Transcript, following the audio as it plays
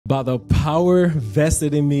By the power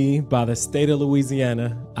vested in me by the state of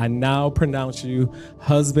Louisiana, I now pronounce you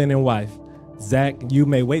husband and wife. Zach, you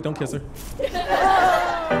may wait, don't kiss her.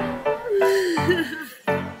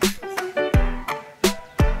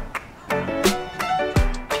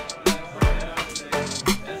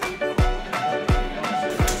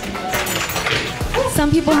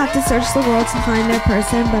 Some people have to search the world to find their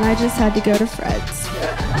person, but I just had to go to Fred's.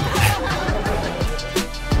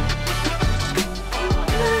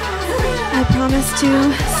 I promise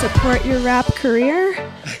to support your rap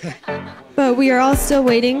career, but we are all still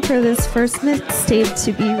waiting for this first mixtape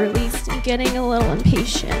to be released and getting a little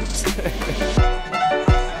impatient.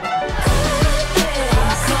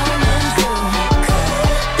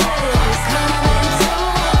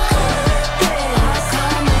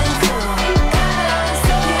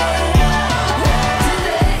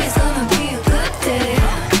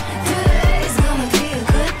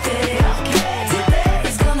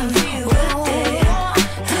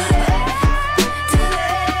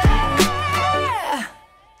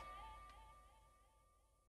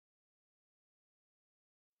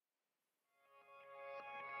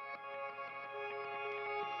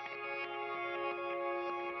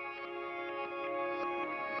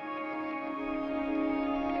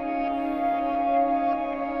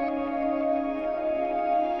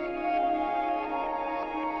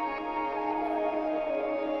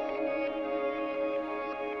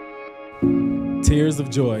 Tears of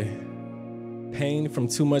joy, pain from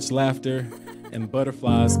too much laughter, and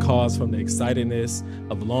butterflies caused from the excitedness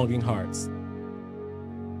of longing hearts.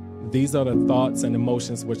 These are the thoughts and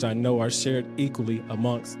emotions which I know are shared equally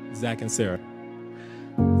amongst Zach and Sarah.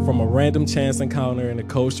 From a random chance encounter in the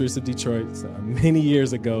cold streets of Detroit many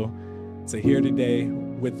years ago to here today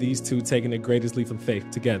with these two taking the greatest leap of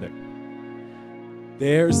faith together.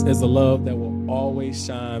 Theirs is a love that will always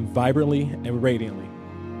shine vibrantly and radiantly.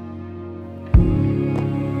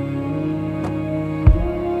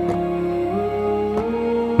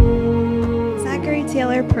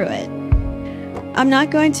 Taylor Pruitt. I'm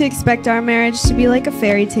not going to expect our marriage to be like a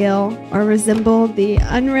fairy tale or resemble the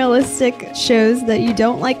unrealistic shows that you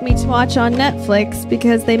don't like me to watch on Netflix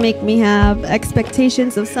because they make me have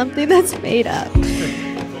expectations of something that's made up.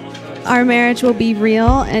 Our marriage will be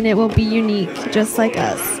real and it will be unique, just like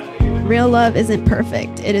us. Real love isn't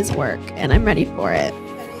perfect, it is work, and I'm ready for it.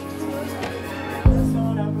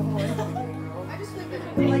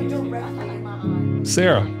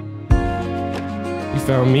 Sarah, you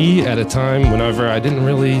found me at a time whenever I didn't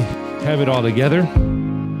really have it all together.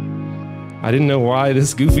 I didn't know why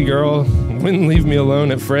this goofy girl wouldn't leave me alone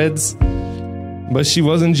at Fred's, but she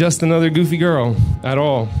wasn't just another goofy girl at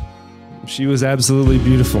all. She was absolutely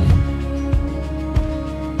beautiful.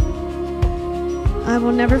 I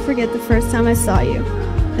will never forget the first time I saw you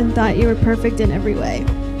and thought you were perfect in every way.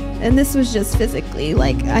 And this was just physically,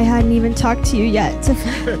 like I hadn't even talked to you yet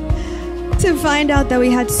to find out that we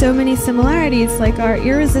had so many similarities, like our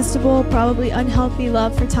irresistible, probably unhealthy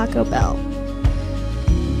love for Taco Bell.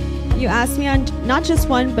 You asked me on not just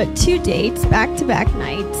one, but 2 dates, back-to-back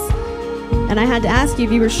nights. And I had to ask you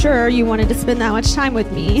if you were sure you wanted to spend that much time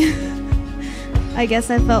with me. I guess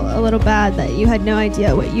I felt a little bad that you had no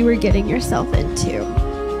idea what you were getting yourself into.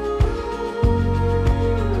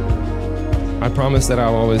 I promise that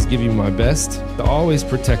I'll always give you my best, to always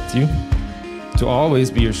protect you, to always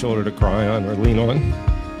be your shoulder to cry on or lean on,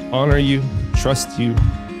 honor you, trust you,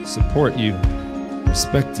 support you,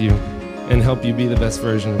 respect you, and help you be the best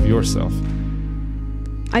version of yourself.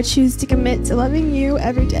 I choose to commit to loving you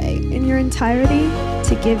every day in your entirety,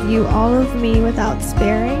 to give you all of me without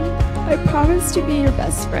sparing. I promise to be your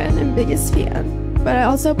best friend and biggest fan, but I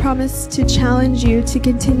also promise to challenge you to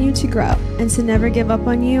continue to grow and to never give up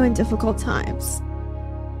on you in difficult times.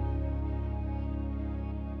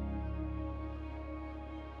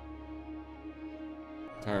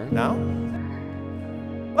 Turn now.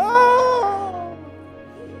 Oh,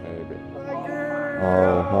 Baby. my girl.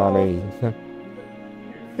 Oh, honey.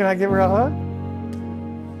 Can I give her a hug?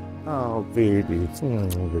 Oh, baby.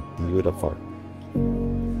 You're beautiful.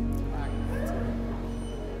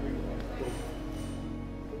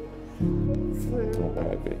 Oh,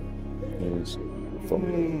 baby. Yes.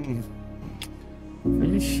 Are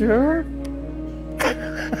you sure?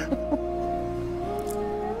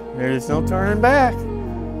 There's no turning back.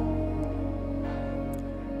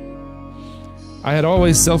 I had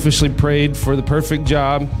always selfishly prayed for the perfect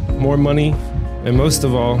job, more money, and most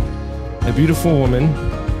of all, a beautiful woman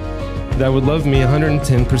that would love me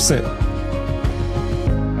 110%.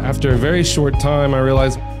 After a very short time, I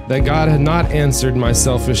realized that God had not answered my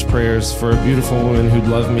selfish prayers for a beautiful woman who'd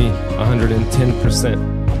love me 110%.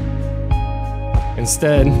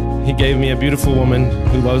 Instead, he gave me a beautiful woman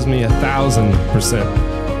who loves me 1,000%.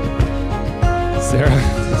 Sarah,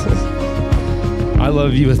 I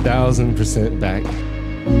love you 1,000% back.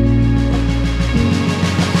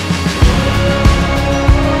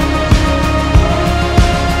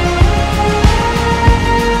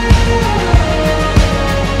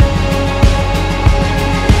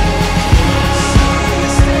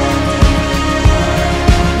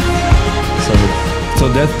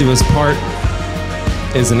 Till death do us part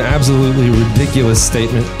is an absolutely ridiculous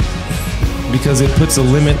statement because it puts a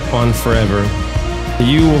limit on forever.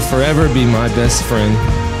 You will forever be my best friend,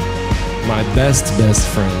 my best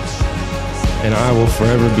friend, and I will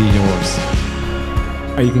forever be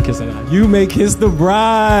yours. Or you can kiss her now. You may kiss the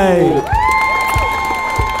bride.